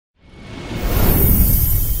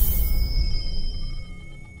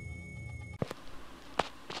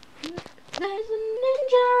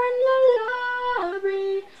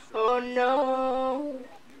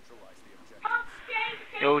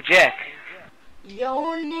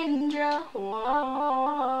Yo ninja,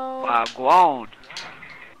 whoa. Go on.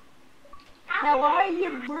 How are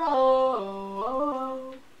you,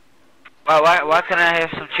 bro? Why can I have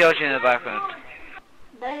some children in the background?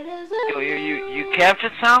 That is Yo, you me.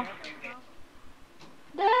 captured some?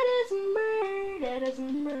 That is me. That is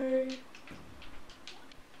me.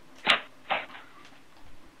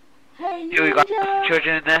 Hey Yo, you got some ninja,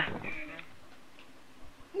 children in there?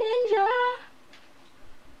 ninja.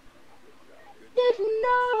 Didn't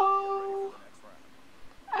know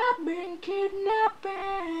I've been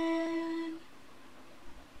kidnapping.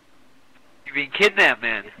 You been kidnapped,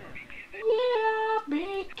 man. Yeah, I've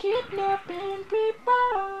been kidnapping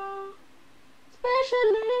people,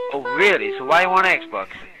 especially Oh, my really? So why you want Xbox?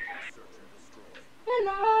 You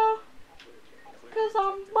know, 'cause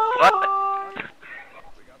I'm What? bored.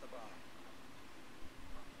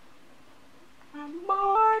 I'm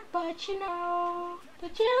bored, but you know, the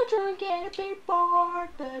children can't be bored,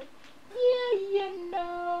 but yeah, you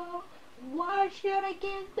know, why should I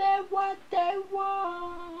give them what they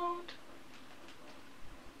want?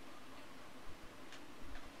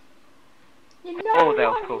 You know Oh, that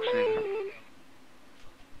was what close I in. mean?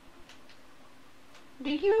 Do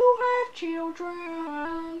you have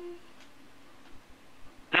children?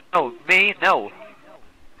 No, me? No.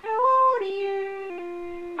 How old are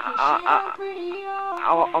you? You sound pretty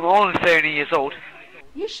I'm old. only 30 years old.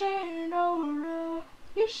 You sound older.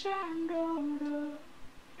 You sound older.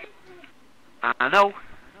 I know.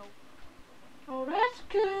 Oh, that's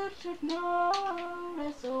good to know.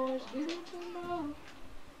 That's always good to know.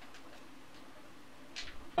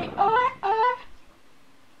 Hey, oi.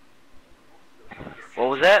 What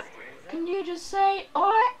was that? Can you just say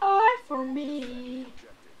oi for me?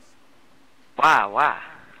 Why?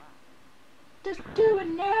 Just do it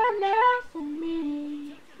now for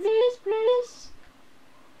me. Please.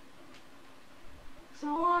 So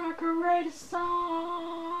I wanna create a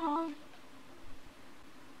song.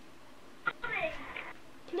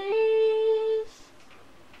 Please.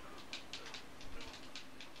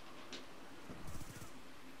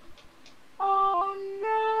 Oh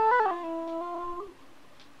no.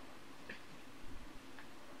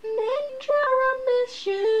 Ninja, I miss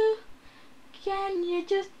you. Can you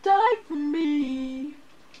just die for me?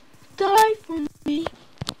 Die for me.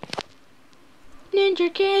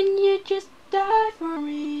 Ninja, can you just die for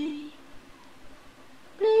me?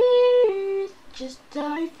 Please, just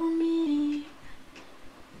die for me.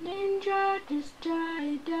 Ninja, just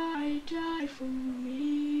die for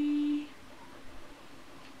me.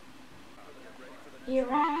 You're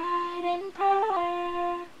right in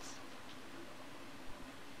parts.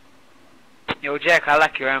 Yo, Jack, I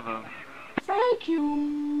like your emblem. Thank you,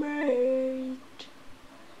 mate.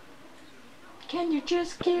 Can you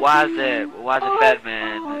just give Why me the an fat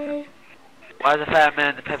man? oi? Why is the fat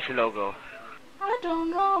man the Pepsi logo? I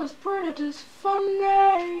don't know, it's pretty just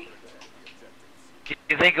funny.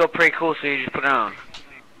 You think it'll pretty cool, so you just put it on?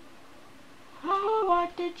 Oh,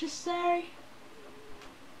 what did you say?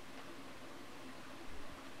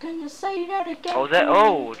 Can you say that again?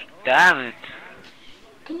 Oh, damn it!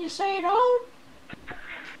 Can you say it out?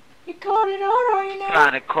 You called it out right now?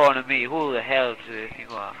 Trying to corner me. Who the hell do you think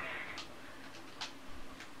you are?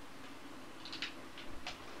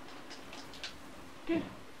 Did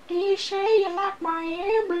you say you like my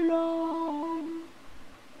emblem?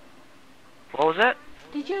 What was that?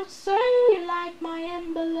 Did you say you like my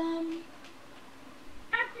emblem?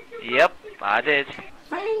 Yep, I did.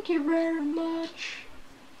 Thank you very much.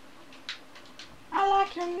 I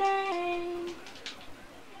like your name.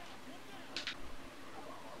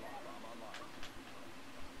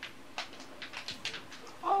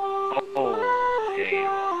 Oh my Okay.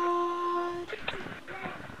 god.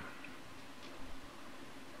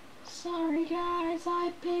 Sorry guys,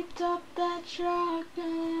 I picked up that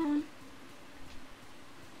shotgun.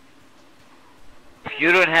 If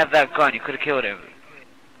you didn't have that gun, you could have killed him.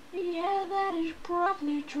 Yeah, that is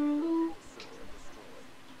probably true.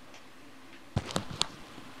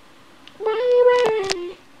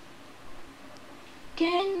 Baby,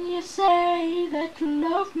 can you say that you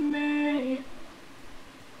love me?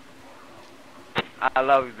 I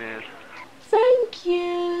love you, man. Thank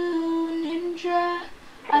you, Ninja.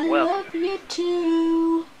 I love you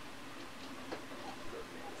too.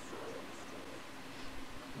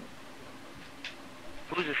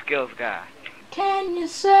 Who's the skills guy? Can you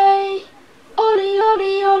say,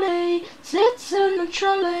 Ollie, sits in the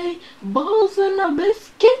trolley, balls in the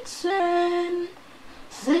biscuits and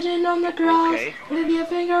sitting on the grass, Okay. with your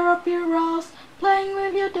finger up your ass, playing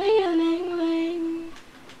with your ding-a-ling-ling.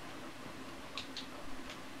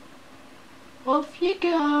 Off you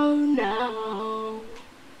go now.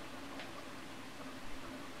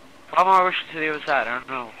 Why am I rushing to the other side? I don't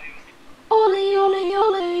know. Ollie, Ollie,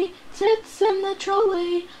 Ollie, sits in the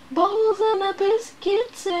trolley, bowls and the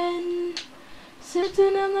biscuits in.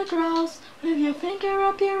 Sitting in the grass, with your finger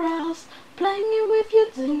up your ass, playing with your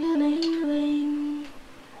ding-a-ling-ling.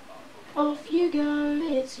 Off you go,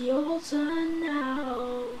 it's your turn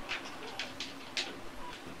now.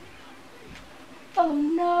 Oh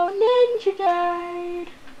no, Ninja died.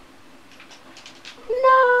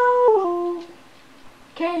 No!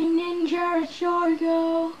 Okay, Ninja, it's your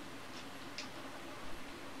go.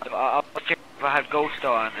 I was checking if I had Ghost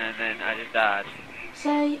on, and then I just died.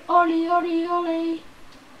 Say, Ollie, Ollie, Ollie.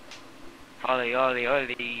 Ollie, Ollie,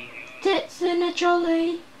 Ollie. Tits in the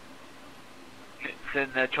trolley, It's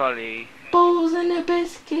in the trolley. balls in the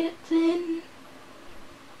biscuits in.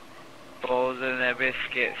 Balls and the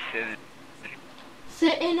biscuits in.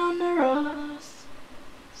 Sitting on the grass.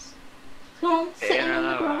 Come on, sitting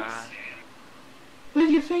on the grass. With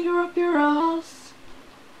your finger up your ass.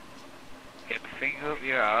 Get your finger up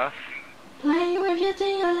your ass. Playing with your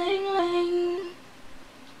ding-a-ling-ling.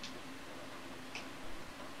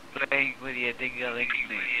 Playing with your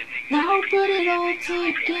ding-a-ling-ling. Now put it all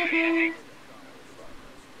together.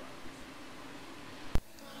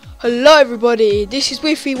 Hello everybody, this is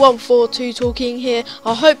BO2 talking here.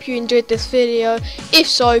 I hope you enjoyed this video. If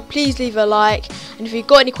so, please leave a like, and if you've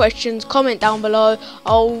got any questions, comment down below.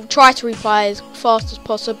 I'll try to reply as fast as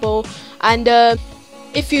possible. And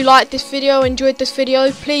if you liked this video, enjoyed this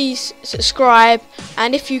video, please subscribe,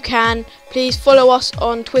 and if you can, please follow us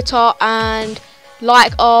on Twitter and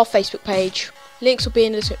like our Facebook page. Links will be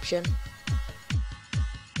in the description.